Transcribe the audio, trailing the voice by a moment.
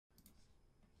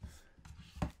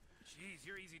Boys,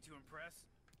 you're easy to impress.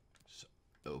 So,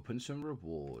 open some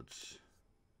rewards.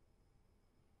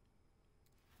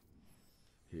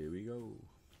 Here we go.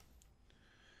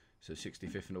 So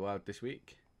 65th in the world this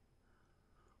week.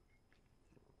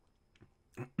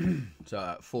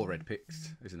 So 4 red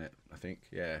picks, isn't it? I think.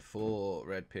 Yeah, 4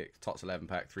 red picks, TOTS 11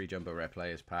 pack, 3 jumbo rare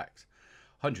players packs,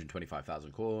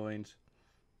 125,000 coins.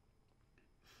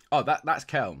 Oh, that's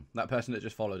Kelm. That person that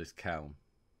just followed is Kelm.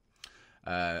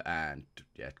 And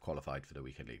yeah, qualified for the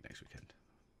weekend league next weekend.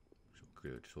 So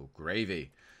good, so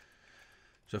gravy.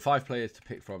 So 5 players to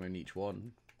pick from in each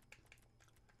one.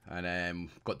 And then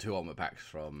got 2 ultimate packs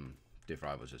from Div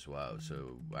Rivals as well.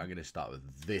 So I'm going to start with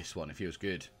this one. It feels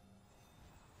good.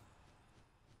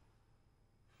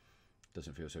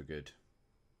 Doesn't feel so good.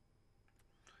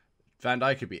 Van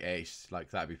Dijk could be ace. Like,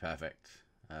 that'd be perfect.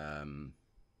 Plan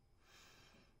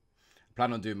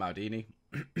on doing Maldini.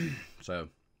 So,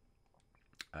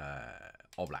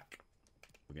 all black.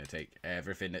 We're going to take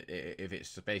everything. If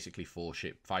it's basically 5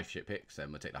 ship picks,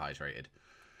 then we'll take the highest rated.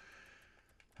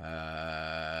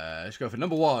 Let's go for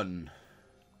number 1.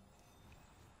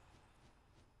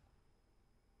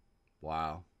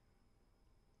 Wow.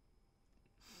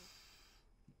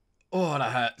 Oh,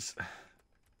 that hurts. I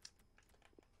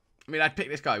mean, I'd pick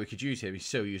this guy. We could use him. He's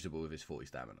so usable with his 40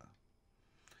 stamina.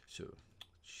 So,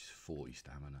 40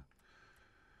 stamina.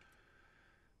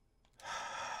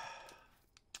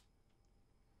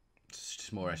 It's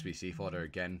just more SBC fodder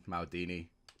again. Maldini.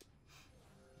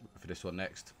 For this one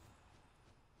next.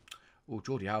 Oh,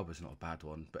 Jordi Alba's not a bad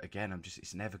one. But again,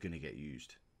 it's never going to get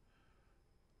used.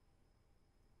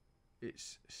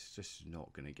 It's just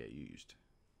not going to get used.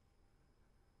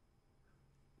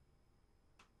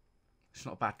 It's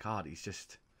not a bad card. He's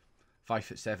just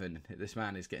 5'7". This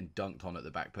man is getting dunked on at the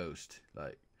back post.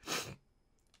 Like,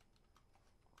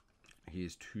 he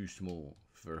is too small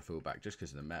for a fullback just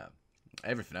because of the meta.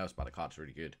 Everything else about the card's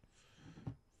really good.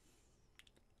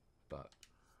 But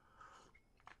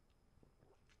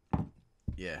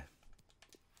yeah.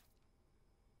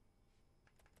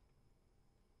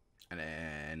 And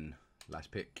then last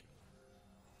pick.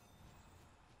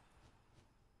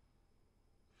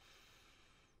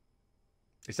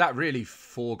 Is that really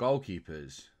 4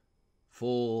 goalkeepers?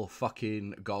 4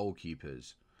 fucking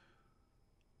goalkeepers.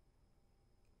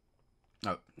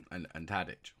 Oh, and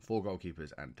Tadic. 4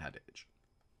 goalkeepers and Tadic.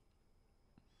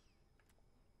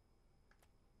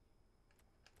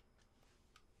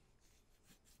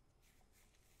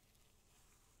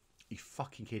 You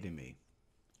fucking kidding me?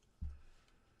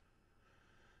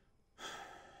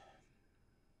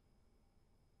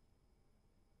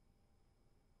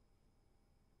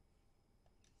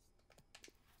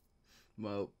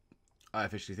 Well, I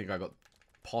officially think I got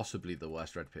possibly the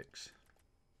worst red picks.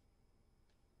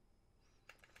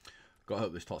 Gotta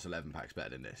hope this TOTS 11 pack's better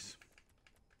than this.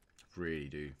 Really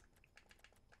do.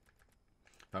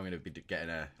 If I'm gonna be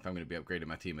upgrading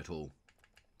my team at all,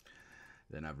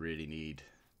 then I really need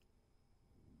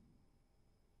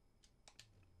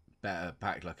better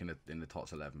pack luck in the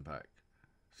TOTS 11 pack.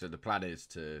 So the plan is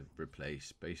to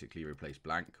basically replace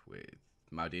Blank with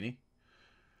Maldini.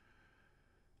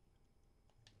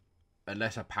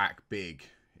 Unless I pack big,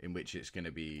 in which it's going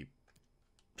to be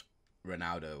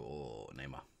Ronaldo or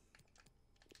Neymar.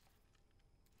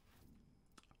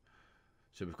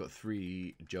 So we've got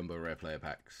 3 jumbo rare player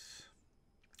packs,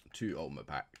 2 ultimate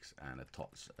packs, and a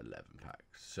TOTS 11 pack.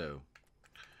 So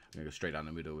I'm going to go straight down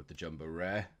the middle with the jumbo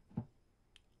rare.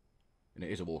 And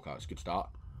it is a walkout. It's a good start.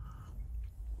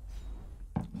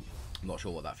 I'm not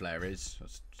sure what that flare is.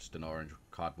 That's just an orange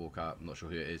card walkout. I'm not sure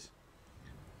who it is.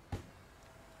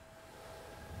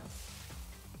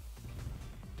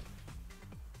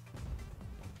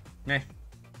 Meh.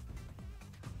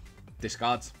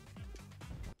 Discards.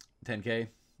 10k.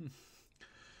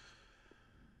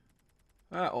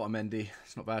 Otamendi.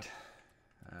 It's not bad.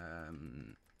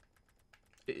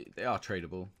 They are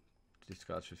tradable.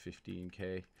 Discards for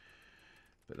 15k.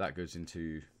 But that goes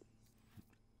into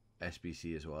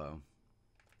SBC as well.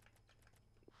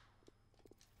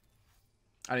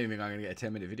 I don't even think I'm going to get a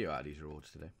 10-minute video out of these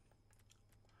rewards today.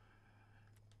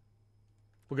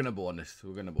 We're going to ball on this.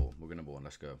 We're going to ball.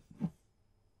 Let's go.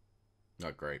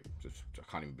 Not great. I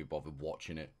can't even be bothered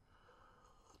watching it.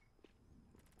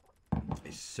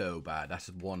 It's so bad. That's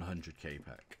a 100k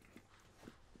pack.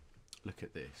 Look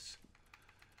at this.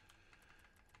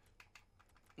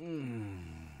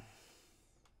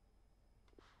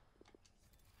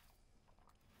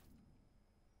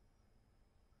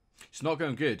 It's not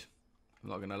going good. I'm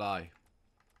not going to lie.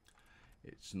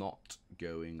 It's not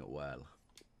going well.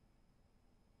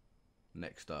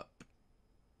 Next up.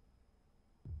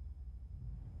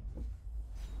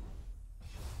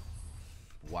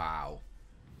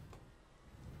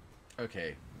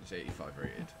 Okay, it's 85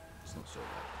 rated. It's not so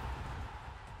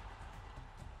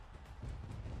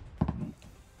bad.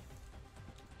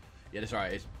 Yeah, that's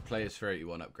right. It's players for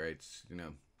 81 upgrades, you know,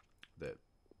 that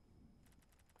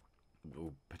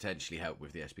will potentially help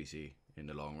with the SBC in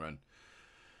the long run.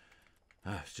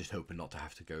 I was just hoping not to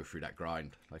have to go through that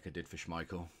grind like I did for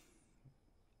Schmeichel.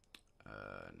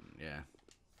 Yeah.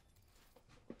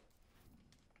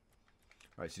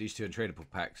 Right, so these two untradeable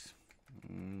packs.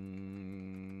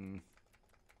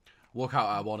 Walk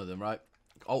out of one of them, right?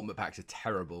 Ultimate packs are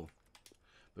terrible.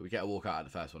 But we get a walk out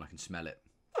of the first one. I can smell it.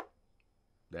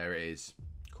 There it is.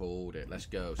 Called it. Let's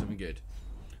go. Something good.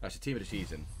 That's the team of the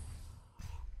season.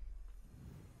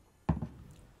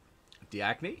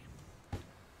 Diagne.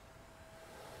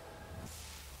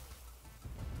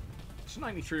 It's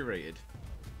 93 rated.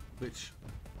 Which...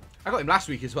 I got him last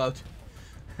week as well.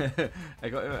 I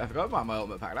forgot about my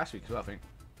ultimate pack last week as well, I think.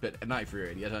 But at 93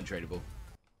 rated, he has untradeable.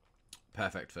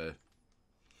 Perfect for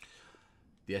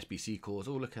the SBC cores.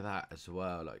 Oh, look at that as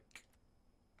well. Like,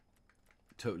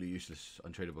 totally useless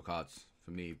untradeable cards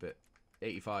for me. But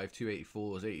 85,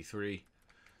 284s, 83.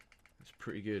 That's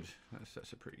pretty good.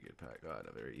 That's a pretty good pack. Oh,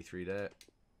 another 83 there.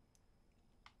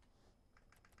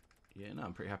 Yeah, no,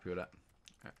 I'm pretty happy with that.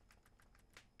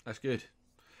 That's good.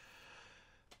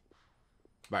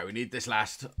 Right, we need this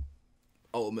last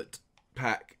ultimate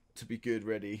pack to be good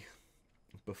ready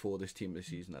before this team of the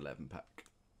season 11 pack.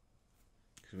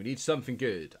 Because we need something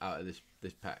good out of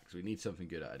this pack. So we need something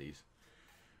good out of these.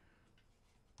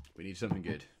 We need something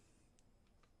good.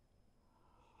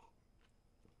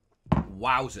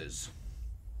 Wowzers.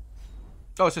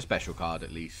 Oh, it's a special card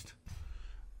at least.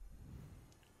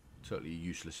 Totally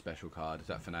useless special card. Is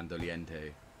that Fernando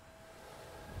Liente?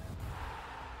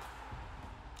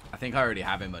 I think I already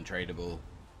have him untradeable.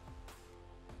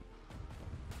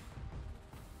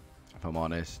 If I'm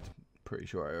honest. Pretty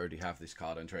sure I already have this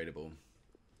card untradeable.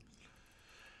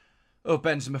 Oh,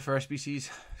 Benzema for SBCs.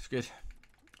 It's good.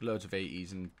 Loads of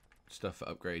 80s and stuff for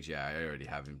upgrades. Yeah, I already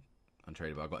have him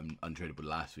untradeable. I got him untradeable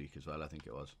last week as well, I think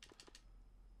it was.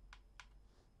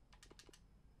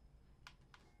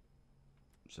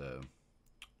 So,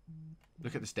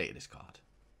 look at the state of this card.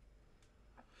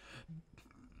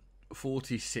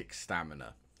 46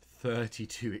 stamina,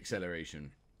 32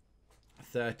 acceleration,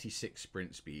 36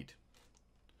 sprint speed.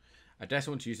 I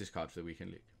definitely want to use this card for the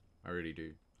weekend league. I really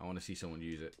do. I want to see someone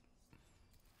use it.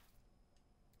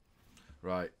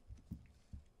 Right.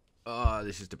 Oh,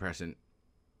 this is depressing.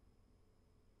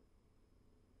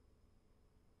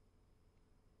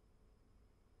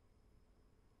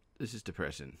 This is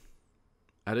depressing.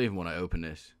 I don't even want to open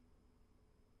this.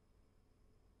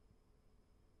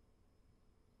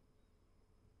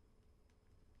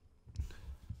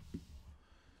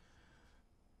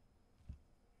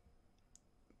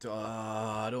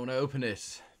 I don't want to open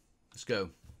this. Let's go.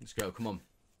 Let's go. Come on.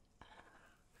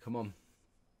 Come on.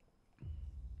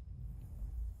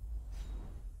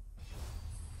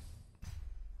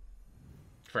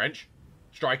 French.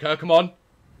 Striker, come on.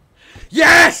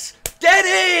 Yes! Get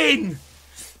in!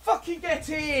 Fucking get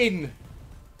in!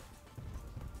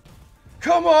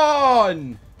 Come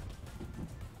on!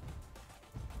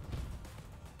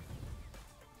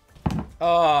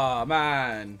 Oh,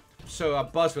 man. So I'm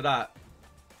buzzed with that.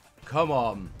 Come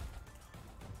on.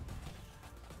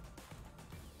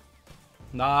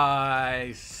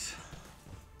 Nice.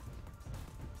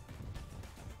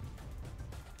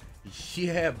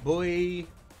 Yeah, boy.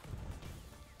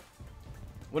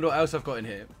 Wonder what else I've got in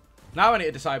here. Now I need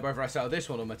to decide whether I sell this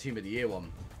one or my Team of the Year one.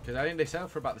 Because I think they sell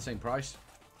for about the same price.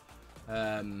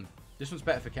 This one's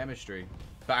better for chemistry.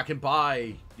 But I can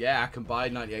buy... Yeah, I can buy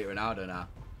 98 Ronaldo now.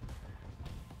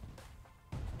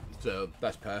 So,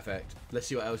 that's perfect. Let's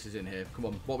see what else is in here. Come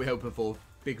on, what are we hoping for?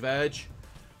 Big Verge.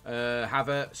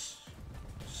 Havertz.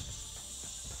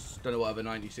 Don't know what other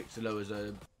 96 to lowers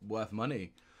are worth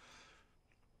money.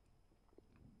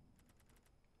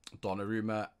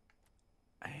 Donnarumma.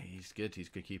 He's good. He's a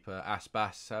good keeper.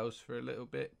 Aspas sells for a little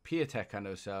bit. Piatek I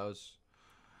know sells.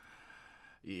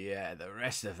 Yeah, the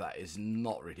rest of that is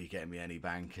not really getting me any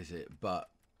bank, is it? But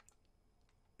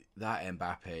that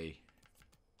Mbappe...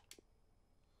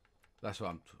 That's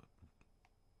what I'm...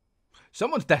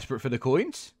 Someone's desperate for the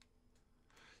coins.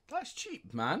 That's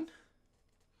cheap, man.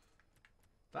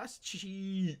 That's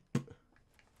cheap.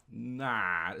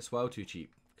 Nah, that's well too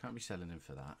cheap. Can't be selling him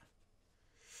for that.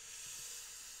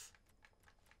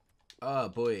 Oh,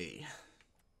 boy.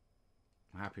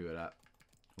 I'm happy with that.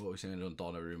 What are we saying on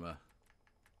Donnarumma?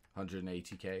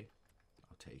 180k?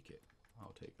 I'll take it.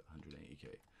 I'll take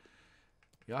 180k.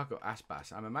 Yeah, I've got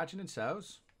Aspas. I'm imagining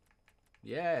sales.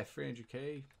 Yeah,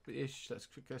 300k ish.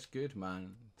 That's good,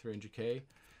 man. 300k.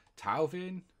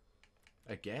 Tauvin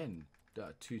again.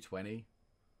 220.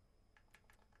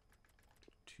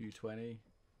 220.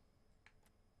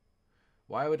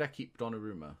 Why would I keep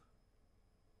Donnarumma?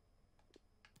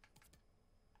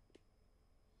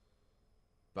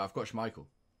 But I've got Schmeichel.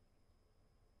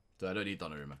 So I don't need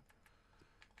Donnarumma.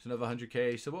 It's another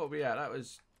 100k. So what are we at? That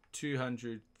was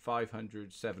 200,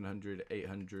 500, 700,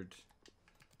 800,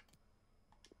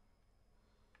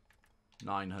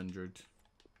 900.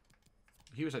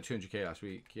 He was like 200k last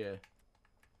week. Yeah.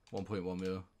 1.1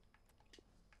 mil.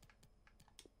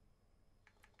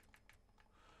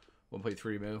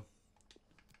 1.3 mil.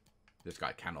 This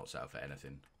guy cannot sell for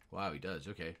anything. Wow, he does.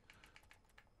 Okay.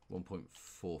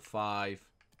 1.45.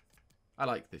 I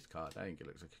like this card. I think it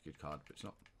looks like a good card, but it's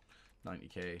not.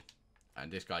 90k.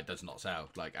 And this guy does not sell.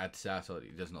 Like, add Sasso, he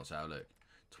does not sell. Look.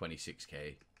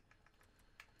 26k.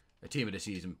 A team of the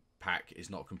season pack is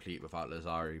not complete without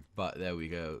Lazari. But there we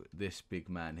go. This big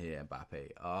man here,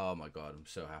 Mbappe. Oh my god, I'm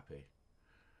so happy.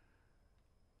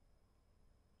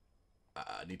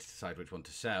 I need to decide which one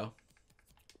to sell.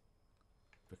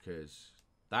 Because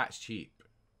that's cheap.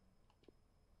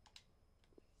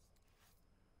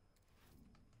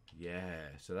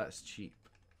 Yeah, so that's cheap.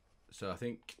 So I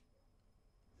think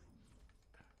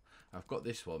I've got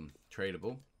this one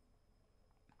tradable,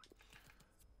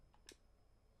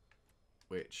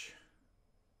 which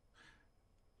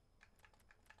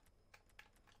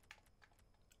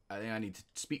I think I need to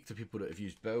speak to people that have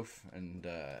used both and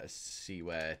see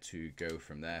where to go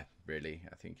from there. Really,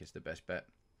 I think is the best bet.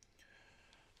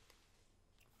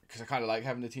 Because I kind of like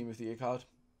having the Team of the Year card.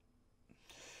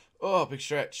 Oh, big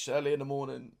stretch. Early in the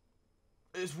morning.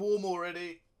 It's warm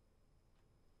already.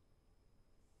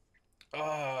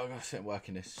 Oh, I'm going to sit and work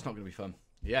in this. It's not going to be fun.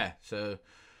 Yeah, so...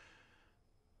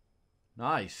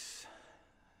 Nice.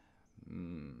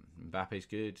 Mbappe's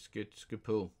good. It's good. It's a good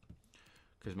pull.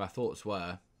 Because my thoughts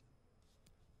were...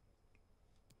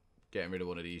 getting rid of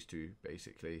one of these two,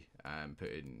 basically. And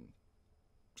putting...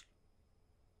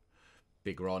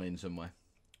 Big Ron in somewhere.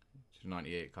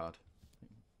 98 card.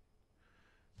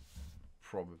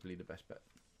 Probably the best bet.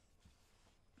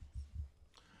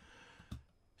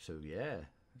 So yeah,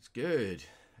 it's good.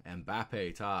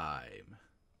 Mbappe time.